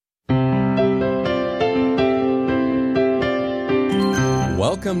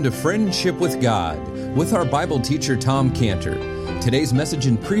Welcome to Friendship with God with our Bible teacher, Tom Cantor. Today's message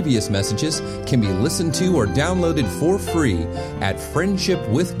and previous messages can be listened to or downloaded for free at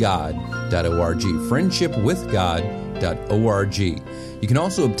friendshipwithgod.org, friendshipwithgod.org. You can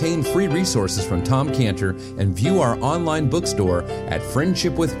also obtain free resources from Tom Cantor and view our online bookstore at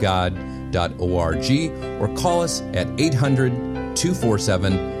friendshipwithgod.org or call us at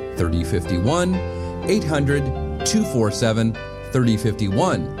 800-247-3051, 800-247-3051.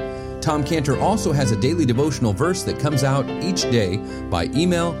 Tom Cantor also has a daily devotional verse that comes out each day by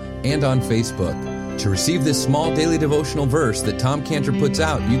email and on Facebook. To receive this small daily devotional verse that Tom Cantor puts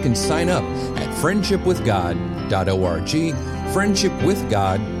out, you can sign up at friendshipwithgod.org,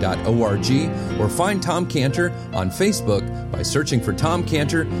 friendshipwithgod.org, or find Tom Cantor on Facebook by searching for Tom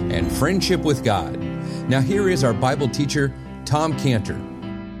Cantor and Friendship with God. Now here is our Bible teacher, Tom Cantor.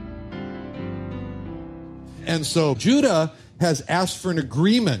 And so Judah has asked for an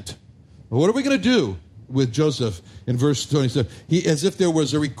agreement. What are we going to do with Joseph in verse 27? As if there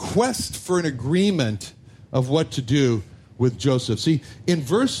was a request for an agreement of what to do with Joseph. See, in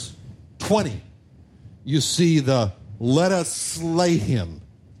verse 20, you see the let us slay him.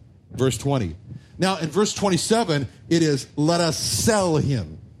 Verse 20. Now, in verse 27, it is let us sell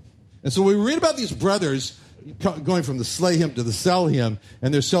him. And so when we read about these brothers going from the slay him to the sell him,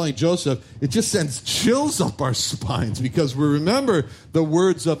 and they're selling Joseph, it just sends chills up our spines because we remember the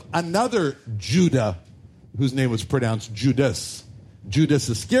words of another Judah, whose name was pronounced Judas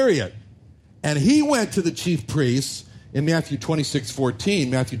Iscariot. And he went to the chief priests in Matthew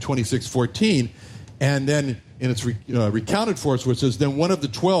 26:14, and then it's recounted for us where it says, then one of the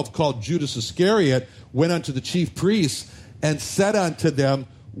 12 called Judas Iscariot went unto the chief priests and said unto them,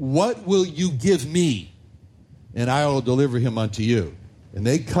 what will you give me? And I will deliver him unto you. And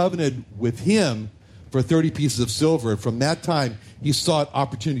they covenanted with him for 30 pieces of silver. And from that time, he sought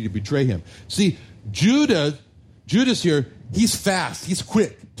opportunity to betray him. See, Judas here, he's fast. He's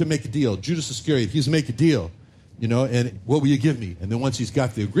quick to make a deal. Judas Iscariot, he's make a deal. And what will you give me? And then once he's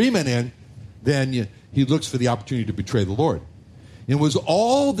got the agreement in, then he looks for the opportunity to betray the Lord. And it was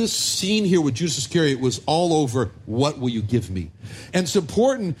all this scene here with Judas Iscariot was all over, what will you give me? And it's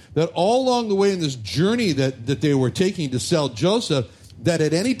important that all along the way in this journey that they were taking to sell Joseph, that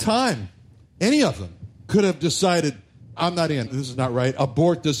at any time, any of them could have decided, I'm not in, this is not right,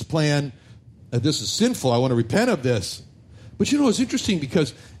 abort this plan, this is sinful, I want to repent of this. But it's interesting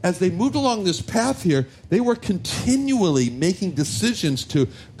because as they moved along this path here, they were continually making decisions to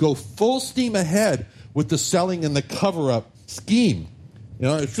go full steam ahead with the selling and the cover-up scheme.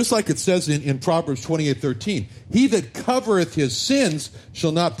 It's just like it says in Proverbs 28:13. He that covereth his sins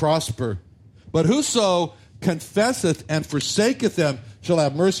shall not prosper, but whoso confesseth and forsaketh them shall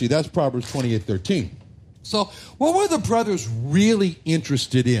have mercy. That's Proverbs 28:13. So what were the brothers really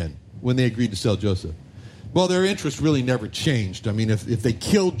interested in when they agreed to sell Joseph? Well, their interest really never changed. I mean, if they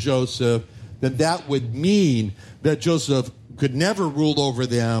killed Joseph, then that would mean that Joseph could never rule over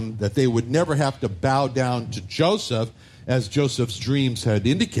them, that they would never have to bow down to Joseph, as Joseph's dreams had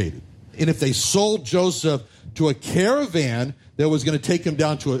indicated. And if they sold Joseph to a caravan that was going to take him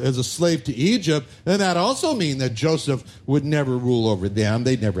down as a slave to Egypt, then that also mean that Joseph would never rule over them.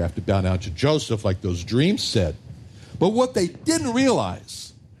 They'd never have to bow down to Joseph like those dreams said. But what they didn't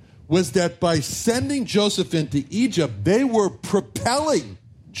realize was that by sending Joseph into Egypt, they were propelling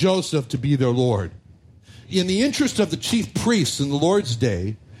Joseph to be their Lord. In the interest of the chief priests in the Lord's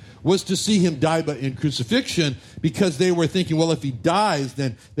day was to see him die in crucifixion, because they were thinking, well, if he dies,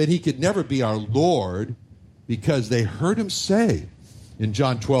 then he could never be our Lord, because they heard him say in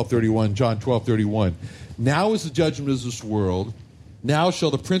John 12:31, now is the judgment of this world, now shall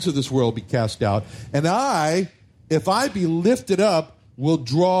the prince of this world be cast out, and I, if I be lifted up, will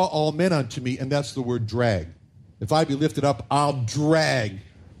draw all men unto me, and that's the word drag. If I be lifted up, I'll drag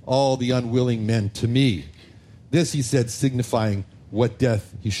all the unwilling men to me. This he said, signifying what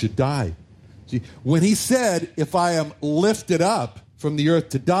death he should die. See, when he said, if I am lifted up from the earth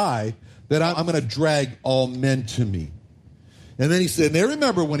to die, then I'm going to drag all men to me. And then he said, and they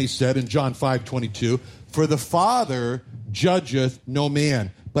remember when he said in John 5:22, for the Father judgeth no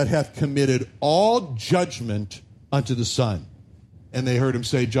man, but hath committed all judgment unto the Son. And they heard him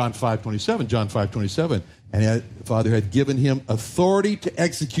say, John 5:27, and the Father had given him authority to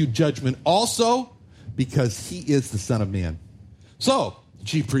execute judgment also, because he is the Son of Man. So, the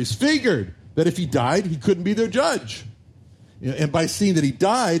chief priests figured that if he died, he couldn't be their judge. And by seeing that he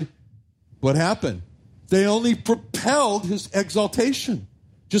died, what happened? They only propelled his exaltation.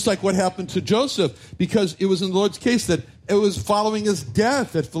 Just like what happened to Joseph, because it was in the Lord's case that it was following his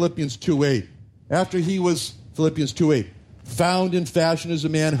death at Philippians 2:8. After he was, Philippians 2:8, found in fashion as a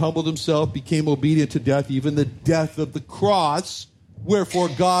man, humbled himself, became obedient to death, even the death of the cross. Wherefore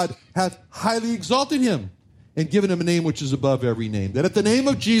God hath highly exalted him and given him a name which is above every name, that at the name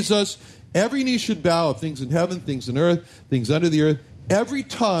of Jesus every knee should bow, of things in heaven, things in earth, things under the earth. Every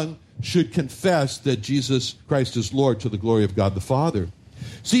tongue should confess that Jesus Christ is Lord, to the glory of God the Father.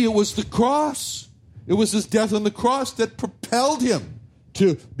 See, it was the cross. It was his death on the cross that propelled him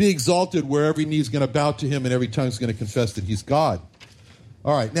to be exalted, where every knee is going to bow to him and every tongue is going to confess that he's God.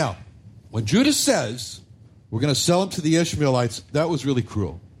 All right, now, when Judas says, we're going to sell him to the Ishmaelites, that was really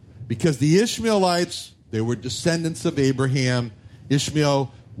cruel. Because the Ishmaelites, they were descendants of Abraham.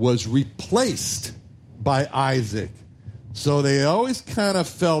 Ishmael was replaced by Isaac. So they always kind of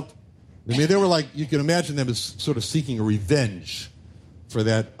felt, they were like, you can imagine them as sort of seeking a revenge for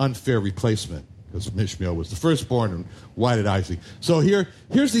that unfair replacement. Because Ishmael was the firstborn, and why did Isaac? So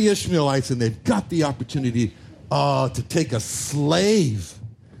here's the Ishmaelites, and they've got the opportunity to take a slave,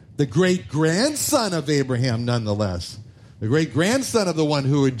 the great-grandson of Abraham, nonetheless, the great-grandson of the one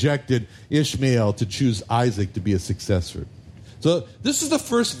who rejected Ishmael, to choose Isaac to be a successor. So this is the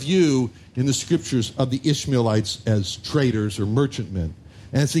first view in the Scriptures of the Ishmaelites as traders or merchantmen.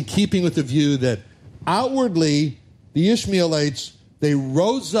 And it's in keeping with the view that outwardly, the Ishmaelites, they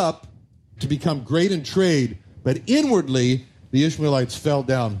rose up to become great in trade, but inwardly, the Ishmaelites fell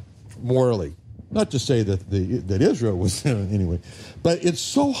down morally. Not to say that Israel was, anyway. But it's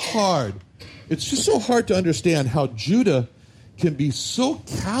so hard. It's just so hard to understand how Judah can be so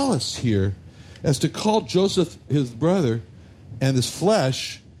callous here as to call Joseph his brother and his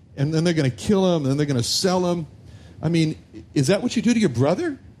flesh, and then they're going to kill him, and then they're going to sell him. I mean, is that what you do to your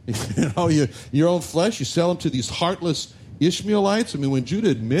brother? Your own flesh, you sell him to these heartless Ishmaelites? I mean, when Judah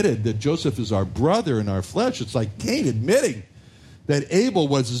admitted that Joseph is our brother in our flesh, it's like Cain admitting that Abel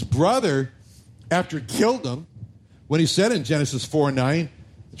was his brother after he killed him. When he said in Genesis 4:9,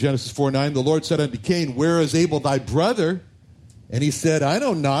 the Lord said unto Cain, where is Abel thy brother? And he said, I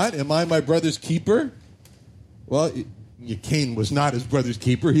know not. Am I my brother's keeper? Well, Cain was not his brother's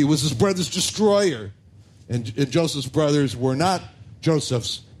keeper. He was his brother's destroyer. And Joseph's brothers were not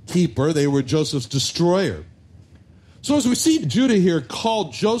Joseph's keeper. They were Joseph's destroyer. So as we see Judah here call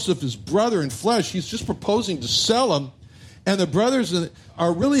Joseph his brother in flesh, he's just proposing to sell him. And the brothers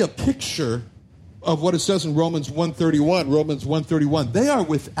are really a picture of what it says in Romans 1:31. Romans 1:31. They are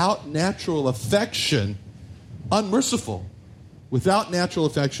without natural affection, unmerciful. Without natural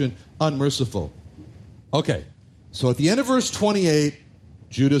affection, unmerciful. Okay, so at the end of verse 28,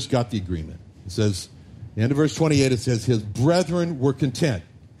 Judah's got the agreement. It says, at the end of verse 28, it says, his brethren were content.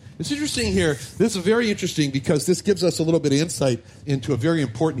 It's interesting here. This is very interesting because this gives us a little bit of insight into a very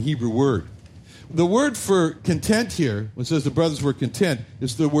important Hebrew word. The word for content here, when it says the brothers were content,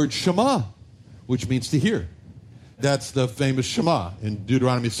 is the word shema, which means to hear. That's the famous Shema in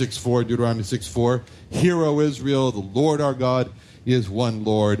Deuteronomy 6:4. Deuteronomy 6:4. Hear, O Israel, the Lord our God is one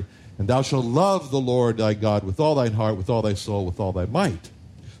Lord, and thou shalt love the Lord thy God with all thine heart, with all thy soul, with all thy might.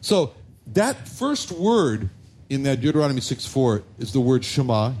 So that first word in that Deuteronomy 6:4 is the word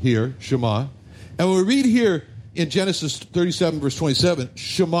Shema, here, Shema. And when we read here in Genesis 37, verse 27,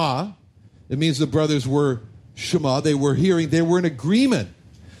 Shema, it means the brothers were Shema, they were hearing, they were in agreement.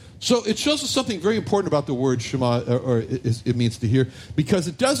 So it shows us something very important about the word Shema, or it means to hear, because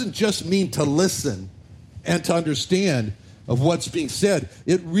it doesn't just mean to listen and to understand of what's being said.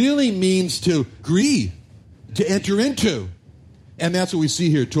 It really means to agree, to enter into. And that's what we see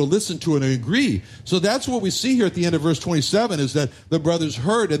here, to listen to and agree. So that's what we see here at the end of verse 27, is that the brothers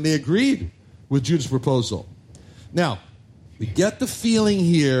heard and they agreed with Judah's proposal. Now, we get the feeling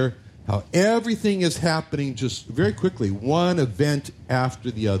here how everything is happening just very quickly, one event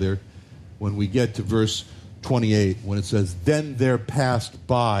after the other, when we get to verse 28, when it says, then there passed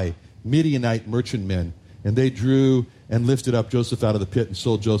by Midianite merchantmen, and they drew and lifted up Joseph out of the pit and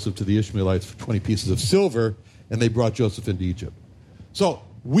sold Joseph to the Ishmaelites for 20 pieces of silver, and they brought Joseph into Egypt. So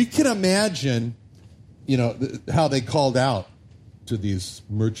we can imagine, how they called out to these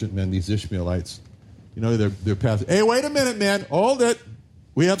merchantmen, these Ishmaelites. They're passing. Hey, wait a minute, man. Hold it.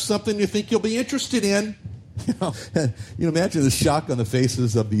 We have something you think you'll be interested in. Imagine the shock on the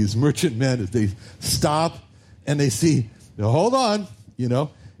faces of these merchantmen as they stop and they see, hold on,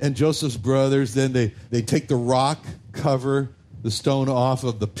 And Joseph's brothers, then they take the rock cover, the stone off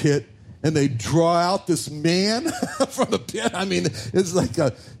of the pit, and they draw out this man from the pit. I mean, it's like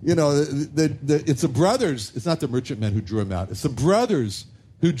it's the brothers. It's not the merchantmen who drew him out. It's the brothers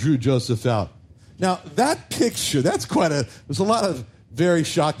who drew Joseph out. Now, that picture, there's a lot of very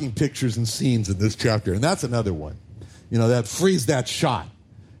shocking pictures and scenes in this chapter, and that's another one. That frees that shot.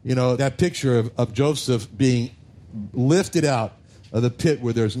 That picture of Joseph being lifted out of the pit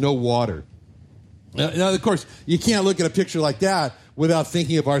where there's no water. Now, of course, you can't look at a picture like that without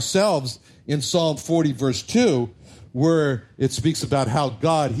thinking of ourselves in Psalm 40, verse 2, where it speaks about how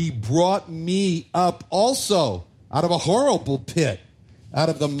God, he brought me up also out of a horrible pit, out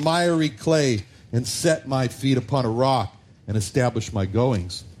of the miry clay, and set my feet upon a rock and established my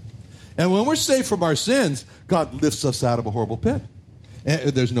goings. And when we're saved from our sins, God lifts us out of a horrible pit.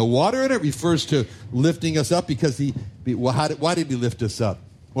 And there's no water in it. It refers to lifting us up because why did he lift us up?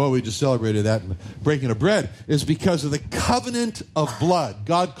 Well, we just celebrated that in the breaking of bread. Is because of the covenant of blood.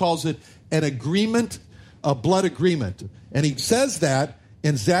 God calls it an agreement, a blood agreement. And he says that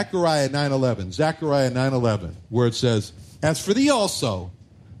in Zechariah 9:11. Zechariah 9:11, where it says, as for thee also,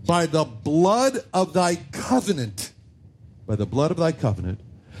 by the blood of thy covenant,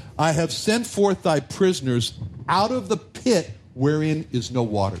 I have sent forth thy prisoners out of the pit wherein is no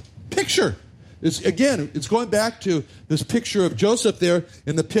water. Picture. It's going back to this picture of Joseph there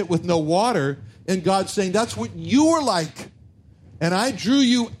in the pit with no water, and God saying, that's what you were like. And I drew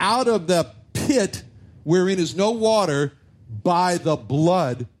you out of the pit wherein is no water by the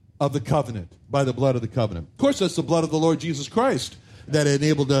blood of the covenant. By the blood of the covenant. Of course, that's the blood of the Lord Jesus Christ that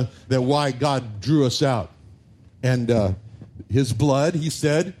enabled that why God drew us out. And his blood, he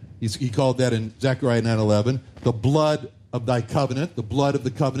said, he called that in Zechariah 9:11, the blood of thy covenant, the blood of the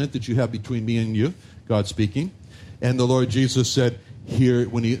covenant that you have between me and you, God speaking. And the Lord Jesus said here,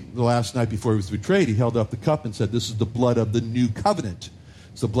 the last night before he was betrayed, he held up the cup and said, this is the blood of the new covenant.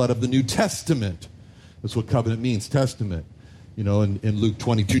 It's the blood of the New Testament. That's what covenant means, testament. You know, in Luke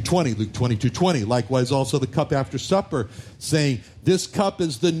 22:20, likewise also the cup after supper, saying, this cup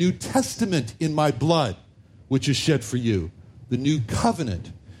is the New Testament in my blood, which is shed for you. The new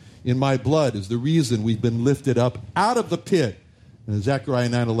covenant in my blood is the reason we've been lifted up out of the pit. In Zechariah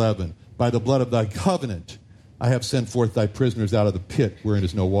 9:11, by the blood of thy covenant, I have sent forth thy prisoners out of the pit wherein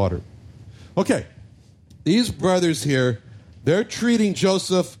is no water. Okay, these brothers here, they're treating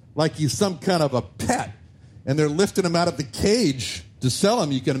Joseph like he's some kind of a pet, and they're lifting him out of the cage to sell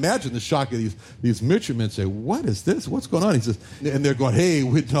him. You can imagine the shock of these merchantmen say, what is this? What's going on? He says, and they're going, hey,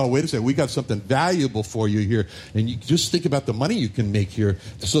 wait a second. We got something valuable for you here. And you just think about the money you can make here.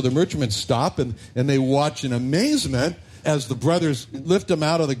 So the merchantmen stop and they watch in amazement as the brothers lift him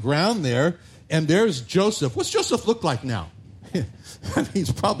out of the ground there. And there's Joseph. What's Joseph look like now?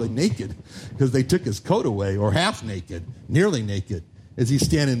 He's probably naked because they took his coat away, or half naked, nearly naked. As he's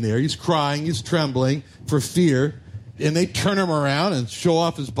standing there, he's crying, he's trembling for fear. And they turn him around and show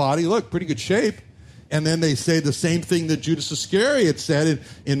off his body. Look, pretty good shape. And then they say the same thing that Judas Iscariot said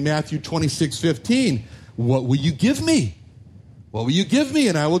in Matthew 26:15. What will you give me? What will you give me?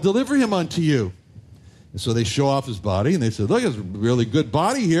 And I will deliver him unto you. And so they show off his body, and they said, look, it's a really good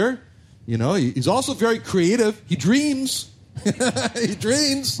body here. You know, he's also very creative. He dreams. He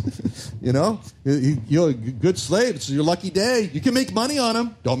dreams. You know, you're a good slave. It's your lucky day. You can make money on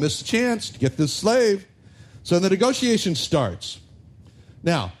him. Don't miss the chance to get this slave. So the negotiation starts.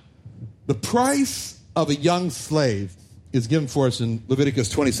 Now, the price of a young slave is given for us in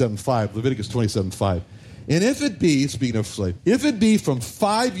Leviticus 27:5. Leviticus 27:5. And if it be, speaking of slave, if it be from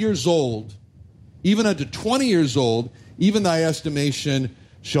 5 years old, even unto 20 years old, even thy estimation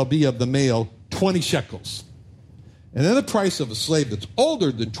shall be of the male 20 shekels. And then the price of a slave that's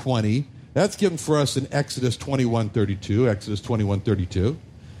older than 20, that's given for us in Exodus 21:32. Exodus 21:32.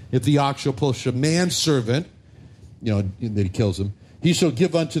 If the ox shall push a manservant, you know, that he kills him, he shall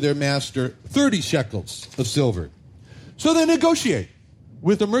give unto their master 30 shekels of silver. So they negotiate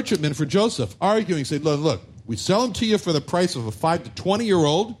with the merchantmen for Joseph, arguing, say, look, we sell him to you for the price of a 5 to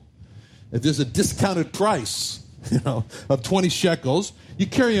 20-year-old. If there's a discounted price, of 20 shekels, you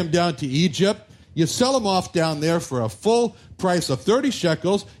carry him down to Egypt. You sell him off down there for a full price of 30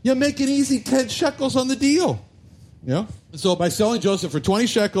 shekels. You make an easy 10 shekels on the deal. You know? So by selling Joseph for 20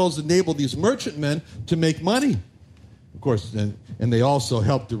 shekels, enabled these merchantmen to make money. Of course, and they also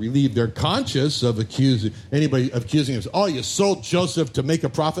helped to relieve their conscience of accusing us. Oh, you sold Joseph to make a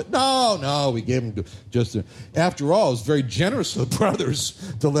profit? No, we gave him to just. After all, it was very generous of the brothers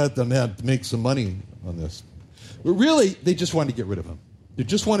to let them make some money on this. But really, they just wanted to get rid of him. They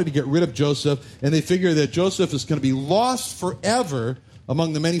just wanted to get rid of Joseph, and they figure that Joseph is going to be lost forever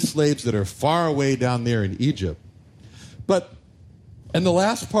among the many slaves that are far away down there in Egypt. And the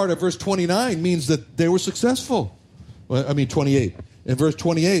last part of verse 29 means that they were successful. 28. In verse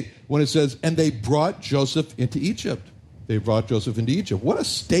 28, when it says, and they brought Joseph into Egypt. They brought Joseph into Egypt. What a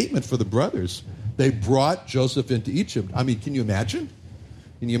statement for the brothers. They brought Joseph into Egypt. I mean, can you imagine?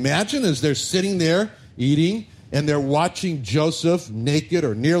 Can you imagine as they're sitting there eating, and they're watching Joseph naked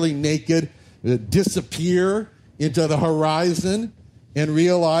or nearly naked disappear into the horizon and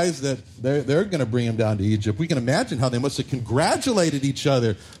realized that they're going to bring him down to Egypt. We can imagine how they must have congratulated each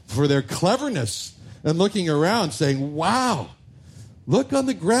other for their cleverness and looking around saying, wow, look on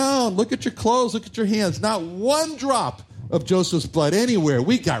the ground, look at your clothes, look at your hands. Not one drop of Joseph's blood anywhere.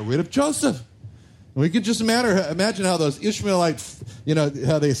 We got rid of Joseph. And we could just imagine how those Ishmaelites,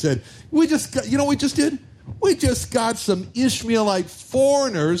 how they said, we just got, what we just did? We just got some Ishmaelite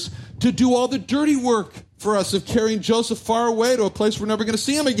foreigners to do all the dirty work for us of carrying Joseph far away to a place we're never going to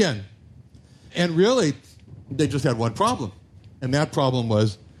see him again. And really, they just had one problem. And that problem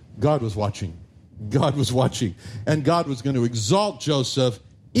was God was watching. God was watching. And God was going to exalt Joseph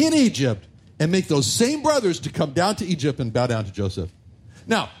in Egypt and make those same brothers to come down to Egypt and bow down to Joseph.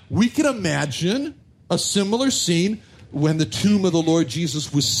 Now, we can imagine a similar scene when the tomb of the Lord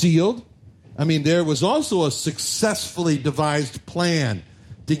Jesus was sealed. I mean, there was also a successfully devised plan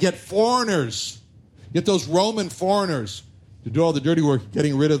to get foreigners, get those Roman foreigners to do all the dirty work,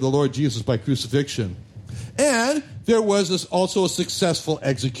 getting rid of the Lord Jesus by crucifixion. And there was also a successful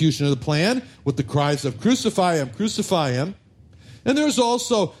execution of the plan with the cries of crucify him, crucify him. And there was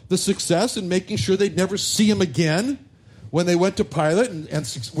also the success in making sure they'd never see him again when they went to Pilate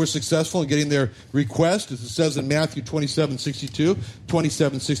and were successful in getting their request, as it says in Matthew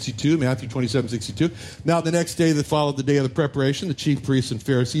 27:62, Matthew 27:62. Now the next day that followed the day of the preparation, the chief priests and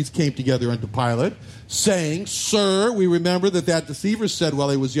Pharisees came together unto Pilate, saying, Sir, we remember that deceiver said while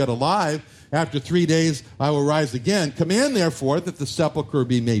he was yet alive, after 3 days I will rise again. Command therefore that the sepulchre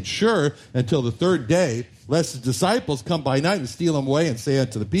be made sure until the third day, lest his disciples come by night and steal him away and say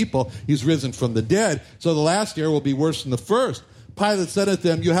unto the people, he's risen from the dead. So the last year will be worse than the first. Pilate said unto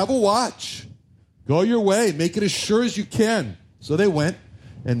them, you have a watch. Go your way, make it as sure as you can. So they went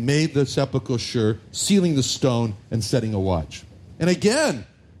and made the sepulchre sure, sealing the stone and setting a watch. And again,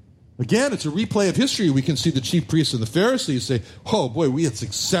 it's a replay of history. We can see the chief priests and the Pharisees say, oh boy, we had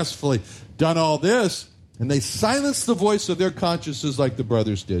successfully done all this. And they silenced the voice of their consciences like the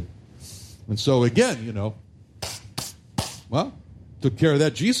brothers did. And so again, took care of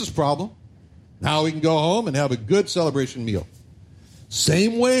that Jesus problem. Now we can go home and have a good celebration meal.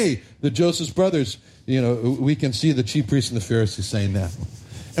 Same way the Joseph's brothers, we can see the chief priests and the Pharisees saying that.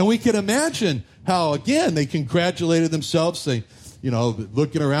 And we can imagine how, again, they congratulated themselves, saying,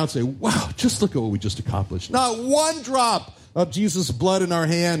 looking around, saying, wow, just look at what we just accomplished. Not one drop of Jesus' blood in our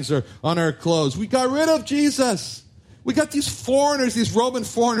hands or on our clothes. We got rid of Jesus. We got these foreigners, these Roman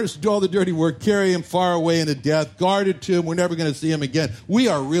foreigners, to do all the dirty work, carry him far away into death, guarded to him. We're never going to see him again. We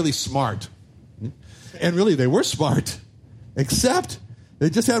are really smart. And really, they were smart, except they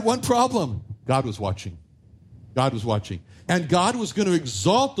just had one problem. God was watching. God was watching. And God was going to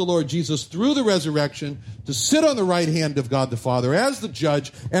exalt the Lord Jesus through the resurrection to sit on the right hand of God the Father as the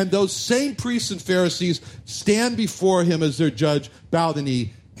judge, and those same priests and Pharisees stand before him as their judge, bow the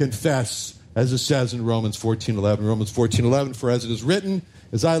knee, confess, as it says in Romans 14:11. Romans 14:11, for as it is written,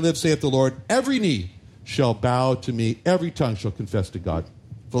 as I live, saith the Lord, every knee shall bow to me, every tongue shall confess to God.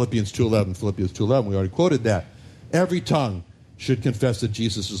 Philippians 2:11, we already quoted that. Every tongue should confess that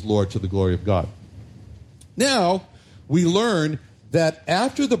Jesus is Lord to the glory of God. Now, we learn that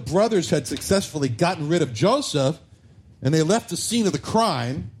after the brothers had successfully gotten rid of Joseph, and they left the scene of the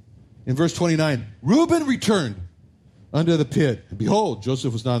crime, in verse 29, Reuben returned under the pit. And behold,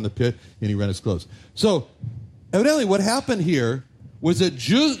 Joseph was not in the pit, and he rent his clothes. So, evidently what happened here was that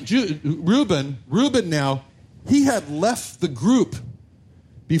Reuben now, he had left the group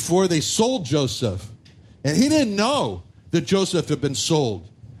before they sold Joseph. And he didn't know that Joseph had been sold.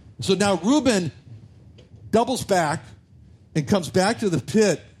 So now Reuben doubles back and comes back to the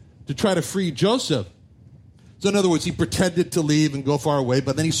pit to try to free Joseph. So in other words, he pretended to leave and go far away,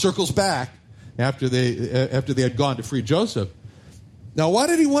 but then he circles back after they had gone to free Joseph. Now, why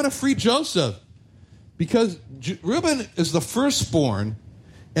did he want to free Joseph? Because Reuben is the firstborn,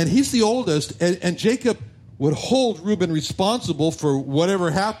 and he's the oldest, and Jacob would hold Reuben responsible for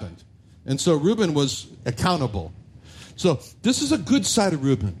whatever happened. And so Reuben was accountable. So this is a good side of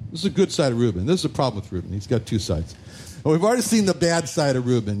Reuben. This is a good side of Reuben. This is a problem with Reuben. He's got two sides. Well, we've already seen the bad side of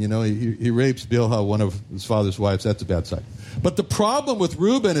Reuben. He rapes Bilhah, one of his father's wives. That's a bad side. But the problem with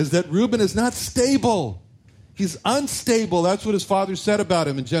Reuben is that Reuben is not stable. He's unstable. That's what his father said about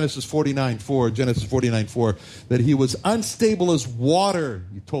him in Genesis 49:4, that he was unstable as water.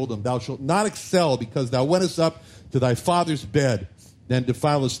 He told him, thou shalt not excel, because thou wentest up to thy father's bed, then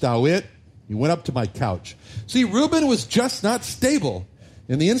defilest thou it. He went up to my couch. See, Reuben was just not stable.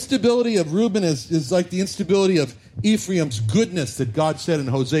 And the instability of Reuben is like the instability of Ephraim's goodness that God said in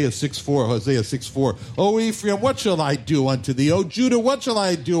Hosea 6:4. O Ephraim, what shall I do unto thee? O Judah, what shall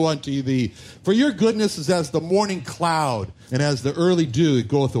I do unto thee? For your goodness is as the morning cloud, and as the early dew, it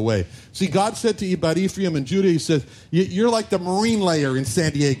goeth away. See, God said to you about Ephraim and Judah, he says, you're like the marine layer in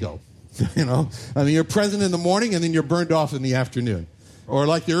San Diego. You're present in the morning, and then you're burned off in the afternoon. Or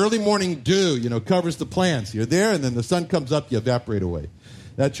like the early morning dew, covers the plants. You're there, and then the sun comes up, you evaporate away.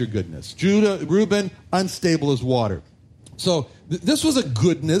 That's your goodness. Reuben, unstable as water. So this was a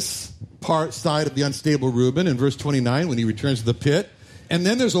goodness side of the unstable Reuben in verse 29 when he returns to the pit. And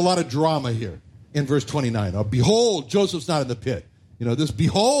then there's a lot of drama here in verse 29. Oh, behold, Joseph's not in the pit. This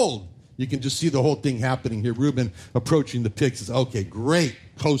behold. You can just see the whole thing happening here. Reuben approaching the pit says, okay, great.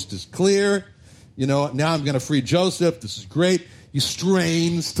 Coast is clear. Now I'm going to free Joseph. This is great. He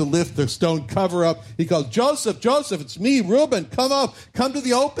strains to lift the stone cover up. He calls, Joseph, it's me, Reuben, come up. Come to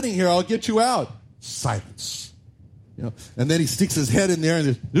the opening here. I'll get you out. Silence. And then he sticks his head in there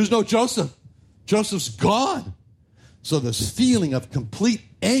and there's no Joseph. Joseph's gone. So this feeling of complete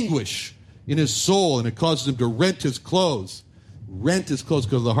anguish in his soul, and it causes him to rent his clothes. Rent his clothes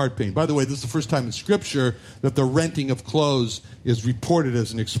because of the heart pain. By the way, this is the first time in Scripture that the renting of clothes is reported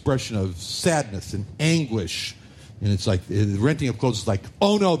as an expression of sadness and anguish. And it's like, the renting of clothes is like,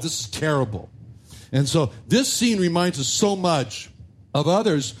 oh no, this is terrible. And so this scene reminds us so much of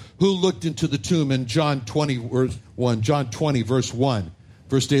others who looked into the tomb in John 20, verse 1.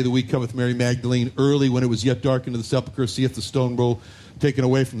 First day of the week cometh Mary Magdalene early when it was yet dark into the sepulchre, seeth the stone roll taken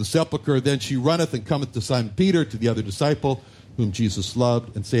away from the sepulchre. Then she runneth and cometh to Simon Peter, to the other disciple, whom Jesus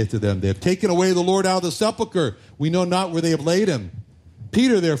loved, and saith to them, they have taken away the Lord out of the sepulchre. We know not where they have laid him.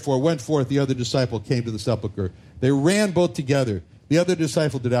 Peter, therefore, went forth. The other disciple came to the sepulchre. They ran both together. The other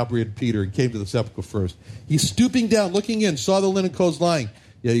disciple did outbreed Peter and came to the sepulchre first. He, stooping down, looking in, saw the linen clothes lying,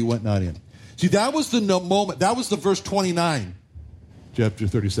 yet he went not in. See, that was the moment. That was the verse 29, chapter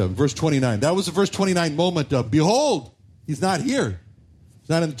 37. Verse 29. That was the verse 29 moment of, behold, he's not here. He's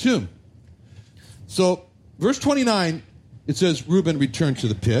not in the tomb. So, verse 29, it says Reuben returned to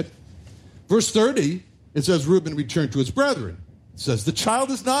the pit. Verse 30, it says Reuben returned to his brethren. It says, the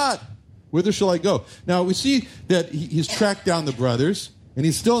child is not. Whither shall I go? Now, we see that he's tracked down the brothers, and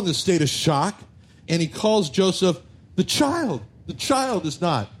he's still in this state of shock, and he calls Joseph the child. The child is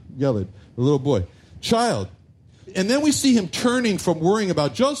not, Yeled, the little boy. Child. And then we see him turning from worrying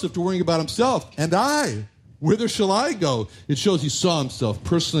about Joseph to worrying about himself. And whither shall I go? It shows he saw himself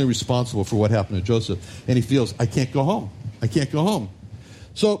personally responsible for what happened to Joseph, and he feels, I can't go home. I can't go home.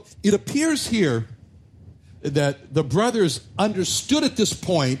 So it appears here that the brothers understood at this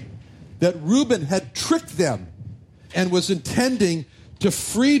point that Reuben had tricked them and was intending to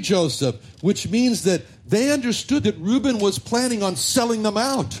free Joseph, which means that they understood that Reuben was planning on selling them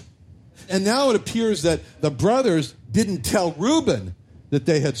out. And now it appears that the brothers didn't tell Reuben that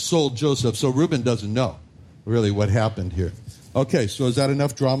they had sold Joseph, so Reuben doesn't know really what happened here. Okay, so is that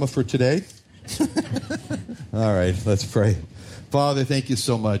enough drama for today? All right, let's pray. Father, thank you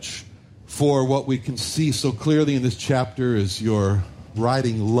so much for what we can see so clearly in this chapter is your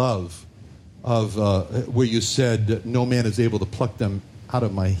writing love of where you said no man is able to pluck them out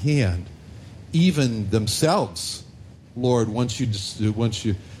of my hand, even themselves, Lord, once you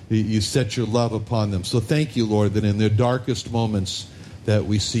set your love upon them. So thank you, Lord, that in their darkest moments that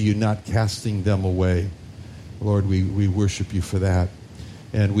we see you not casting them away. Lord, we worship you for that.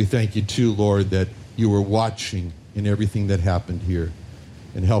 And we thank you too, Lord, that you were watching in everything that happened here.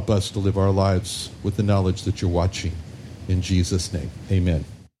 And help us to live our lives with the knowledge that you're watching. In Jesus' name, amen.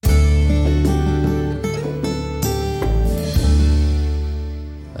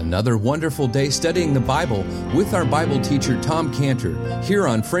 Another wonderful day studying the Bible with our Bible teacher, Tom Cantor, here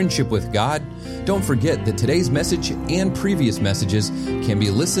on Friendship with God. Don't forget that today's message and previous messages can be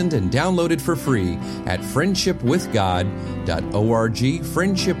listened and downloaded for free at friendshipwithgod.org,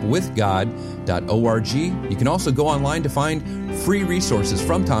 friendshipwithgod.org. You can also go online to find free resources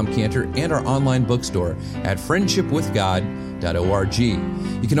from Tom Cantor and our online bookstore at friendshipwithgod.org.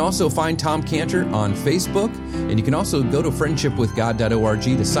 You can also find Tom Cantor on Facebook, and you can also go to friendshipwithgod.org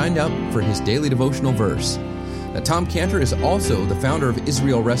to sign up for his daily devotional verse. Now, Tom Cantor is also the founder of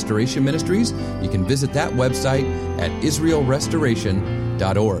Israel Restoration Ministries. You can visit that website at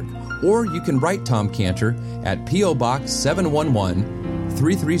israelrestoration.org. Or you can write Tom Cantor at P.O. Box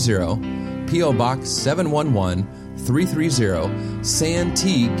 711-330, P.O. Box 711-330,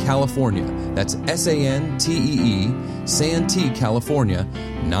 Santee, California. That's Santee, Santee, California,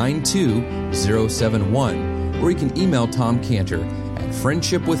 92071. Or you can email Tom Cantor at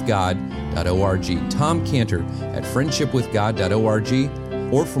friendshipwithgod.org. Tom Cantor at friendshipwithgod.org.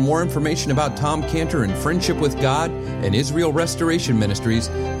 Or for more information about Tom Cantor and Friendship with God and Israel Restoration Ministries,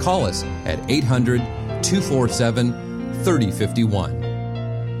 call us at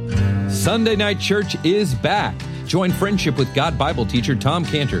 800-247-3051. Sunday Night Church is back. Join Friendship with God Bible teacher Tom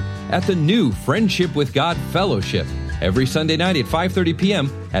Cantor at the new Friendship with God Fellowship every Sunday night at 5:30 p.m.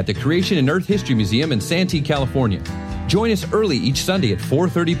 at the Creation and Earth History Museum in Santee, California. Join us early each Sunday at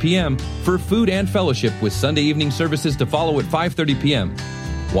 4:30 p.m. for food and fellowship with Sunday evening services to follow at 5:30 p.m.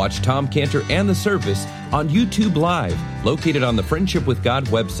 Watch Tom Cantor and the service on YouTube Live, located on the Friendship with God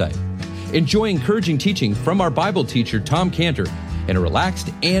website. Enjoy encouraging teaching from our Bible teacher, Tom Cantor, in a relaxed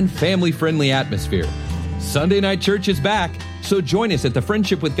and family-friendly atmosphere. Sunday Night Church is back, so join us at the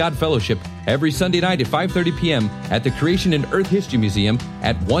Friendship with God Fellowship every Sunday night at 5:30 p.m. at the Creation and Earth History Museum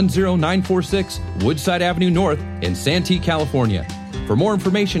at 10946 Woodside Avenue North in Santee, California. For more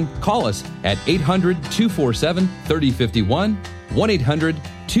information, call us at 800-247-3051,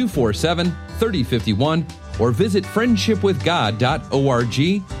 1-800-247-3051, or visit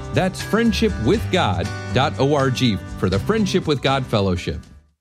friendshipwithgod.org. That's friendshipwithgod.org for the Friendship with God Fellowship.